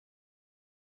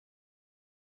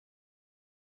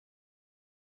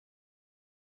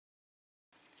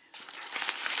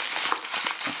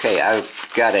Okay,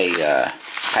 I've got a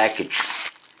package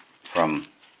from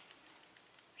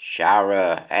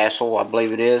Shira, Assel, I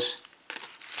believe it is,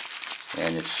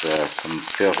 and it's some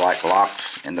feels like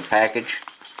locks in the package.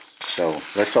 So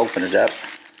let's open it up,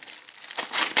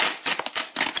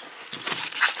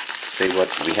 see what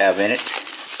we have in it.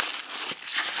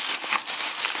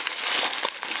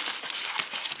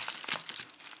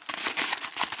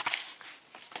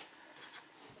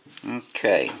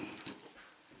 Okay,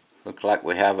 looks like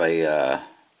we have a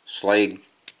Schlage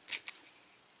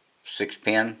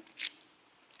 6-pin.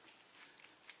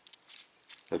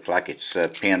 Looks like it's a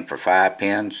pin for 5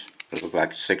 pins. It looks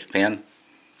like a 6-pin.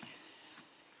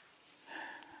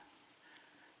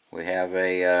 We have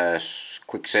a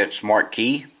quick set smart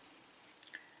key,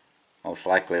 most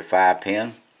likely a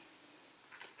 5-pin.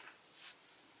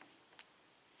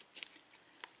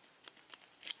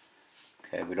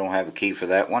 Okay, we don't have a key for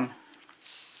that one.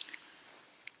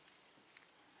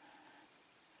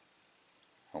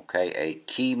 Okay, a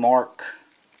key mark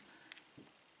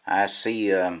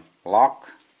IC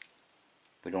lock.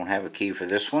 We don't have a key for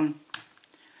this one.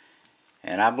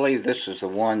 And I believe this is the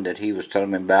one that he was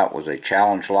telling me about, was a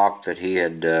challenge lock that he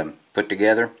had put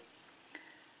together.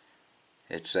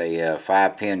 It's a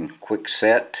 5-pin quick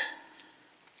set.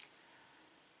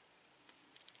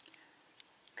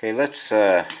 Okay, let's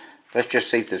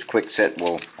just see if this quick set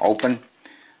will open.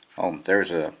 Oh,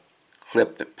 there's a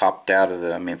clip that popped out of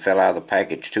the, fell out of the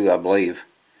package too, I believe.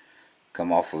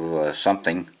 Come off of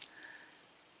something.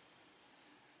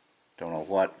 Don't know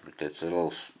what, but it's a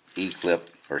little E-clip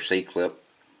or C-clip.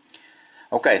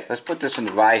 Okay, let's put this in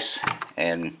the vise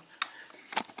and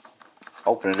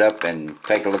open it up and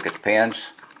take a look at the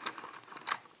pins.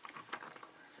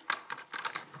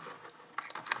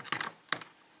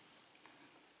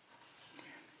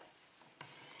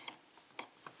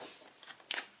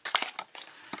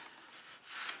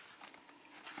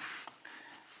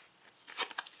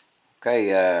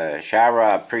 Okay, Shira,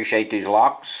 I appreciate these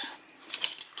locks.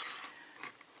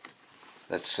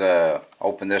 Let's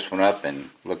open this one up and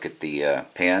look at the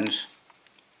pins.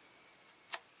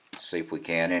 See if we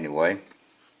can anyway.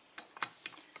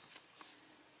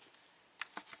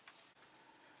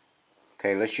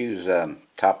 Okay, let's use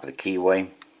top of the keyway.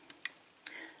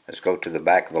 Let's go to the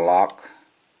back of the lock.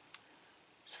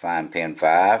 Let's find pin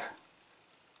 5.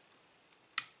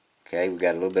 Okay, we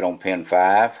got a little bit on pin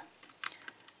 5.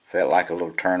 Felt like a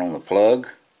little turn on the plug.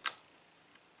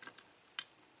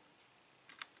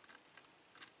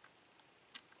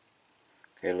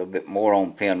 Okay, a little bit more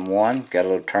on pin 1. Got a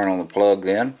little turn on the plug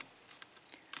then.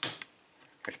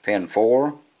 There's pin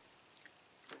 4.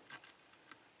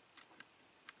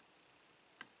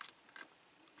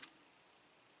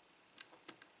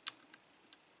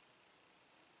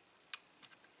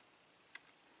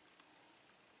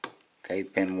 Okay,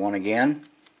 pin 1 again.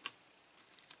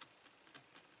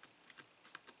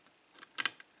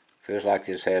 Feels like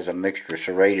this has a mixture of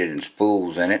serrated and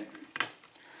spools in it.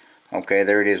 Okay,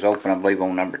 there it is, open, I believe,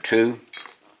 on number 2.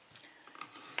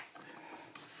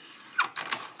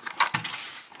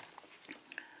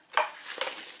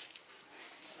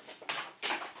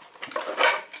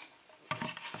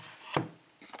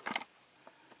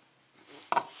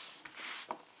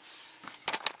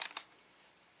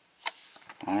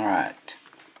 Alright,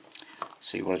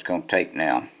 see what it's going to take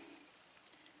now.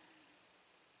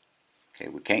 Okay,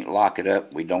 we can't lock it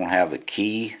up. We don't have a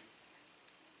key.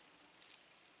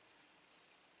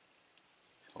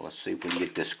 So let's see if we can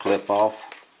get this clip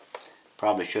off.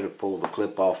 Probably should have pulled the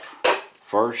clip off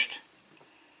first.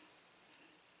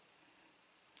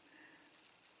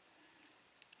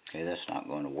 Okay, that's not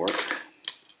going to work.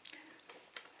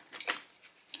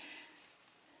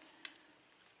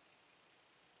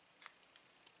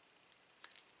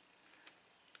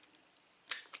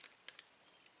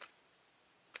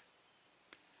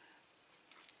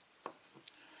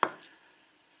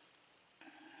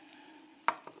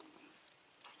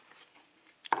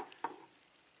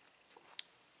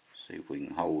 See if we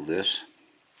can hold this.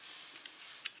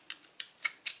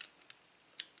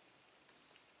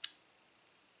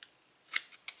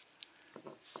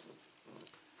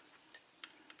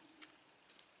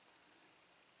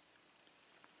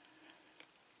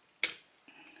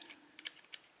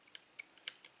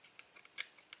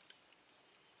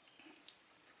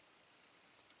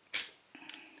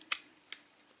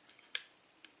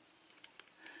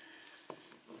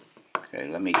 Okay,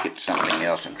 let me get something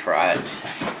else and try it.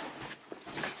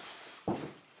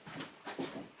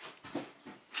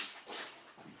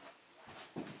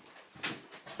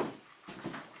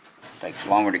 Takes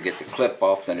longer to get the clip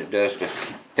off than it does to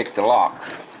pick the lock.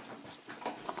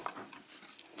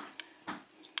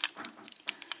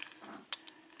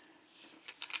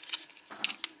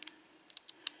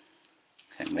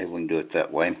 it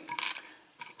that way.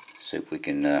 See if we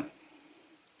can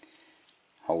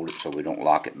hold it so we don't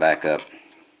lock it back up.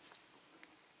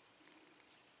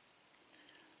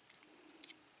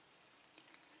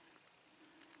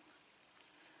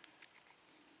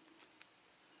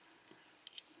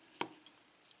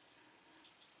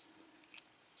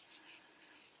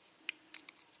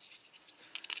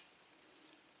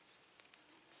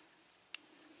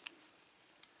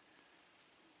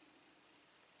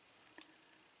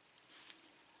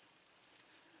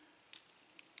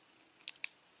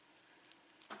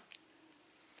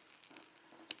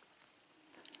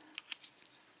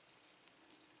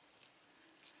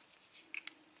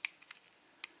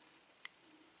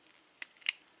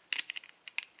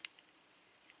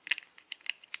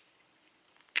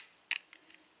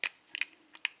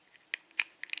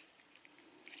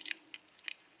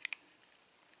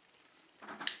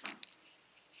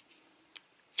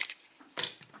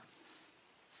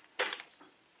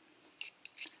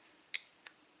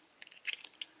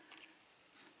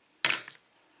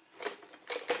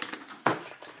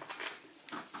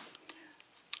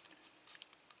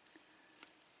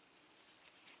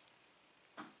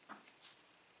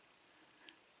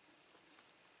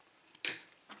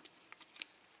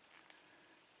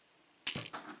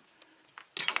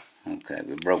 Okay,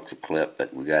 we broke the clip,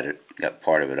 but we got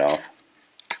part of it off.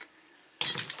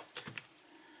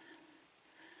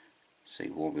 See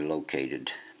where we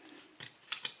located.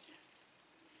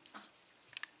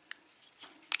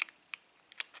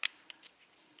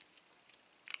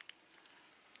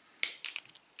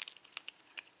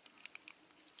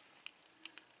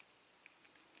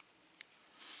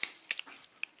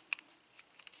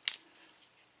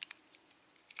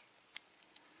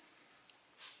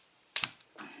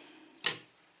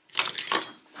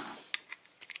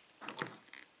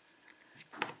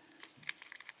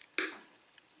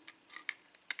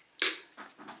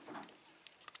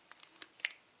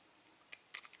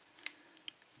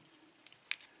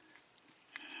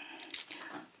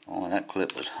 Oh, that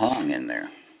clip was hung in there.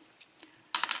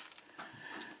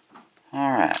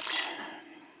 Alright.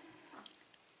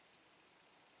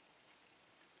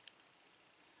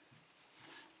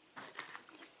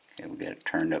 Okay, we got it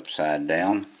turned upside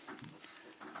down.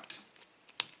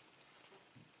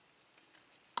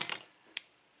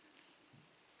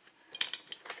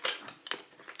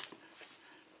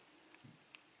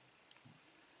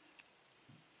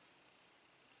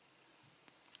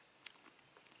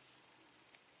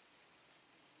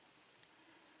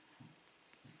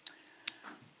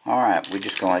 Alright, we're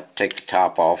just going to take the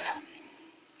top off.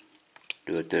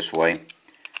 Do it this way.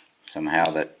 Somehow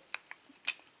that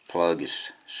plug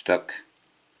is stuck.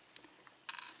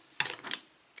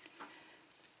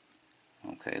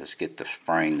 Okay, let's get the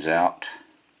springs out.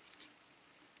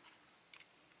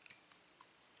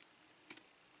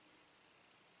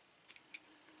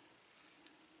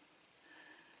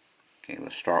 Okay,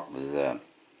 let's start with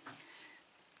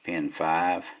pin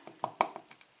 5.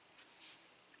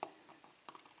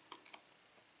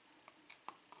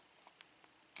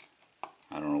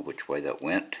 I don't know which way that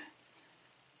went.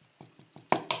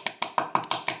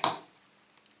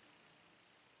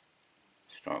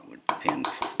 Start with pin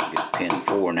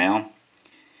 4 now.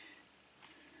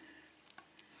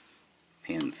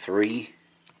 Pin 3.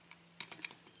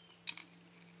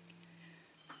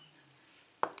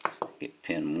 Get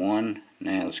pin 1.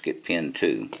 Now let's get pin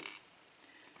 2.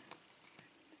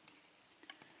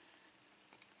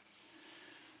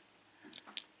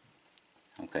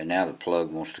 Okay, now the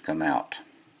plug wants to come out.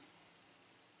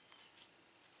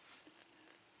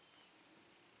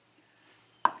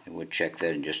 Okay, we'll check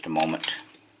that in just a moment.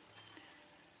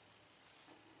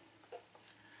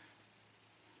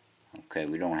 Okay,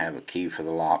 we don't have a key for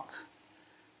the lock,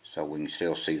 so we can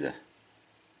still see the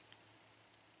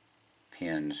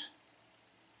pins.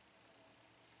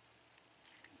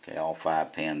 Okay, all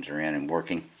 5 pins are in and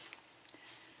working.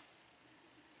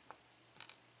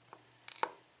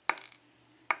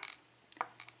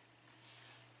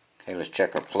 Okay, let's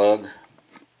check our plug.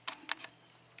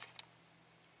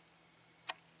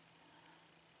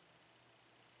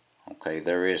 Okay,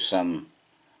 there is some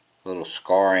little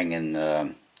scarring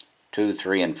in 2,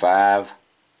 3, and 5.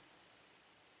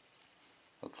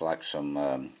 Looks like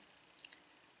some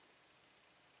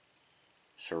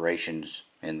serrations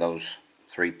in those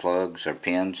 3 plugs or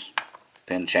pins,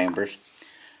 pin chambers.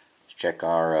 Let's check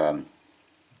our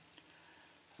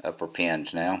upper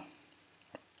pins now.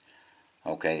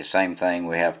 Okay, the same thing.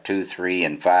 We have 2, 3,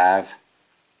 and 5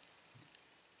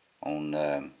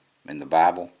 on in the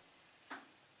Bible.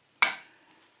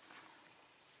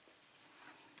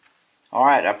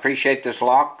 Alright, I appreciate this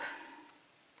lock.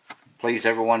 Please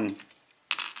everyone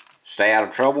stay out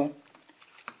of trouble,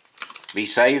 be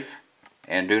safe,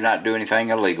 and do not do anything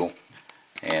illegal.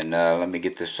 And let me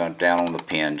get this down on the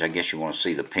pins. I guess you want to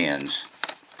see the pins.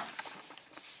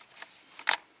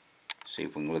 See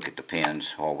if we can look at the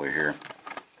pins while we're here.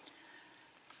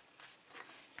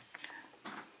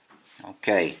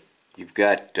 Okay, you've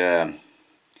got,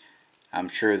 I'm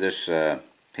sure this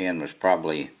pin was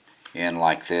probably in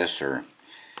like this, or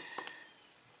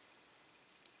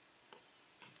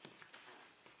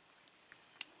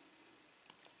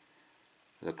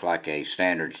look like a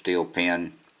standard steel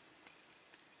pin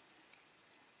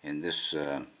in this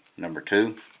number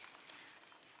 2.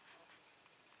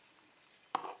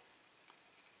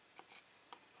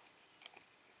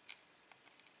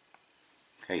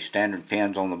 Okay, standard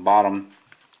pins on the bottom,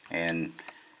 and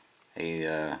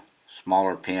a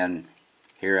smaller pin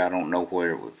here. I don't know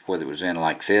whether it was in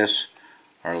like this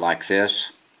or like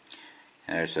this.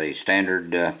 And there's a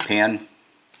standard pin.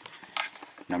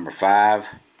 Number 5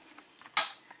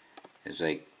 is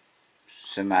a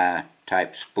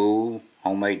semi-type spool,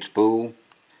 homemade spool.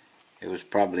 It was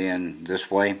probably in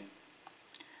this way.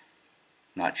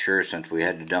 Not sure, since we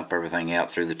had to dump everything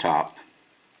out through the top.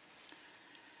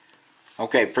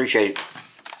 Okay, appreciate it.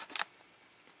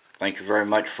 Thank you very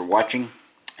much for watching,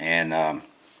 and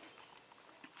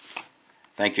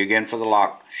thank you again for the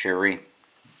lock, Shira.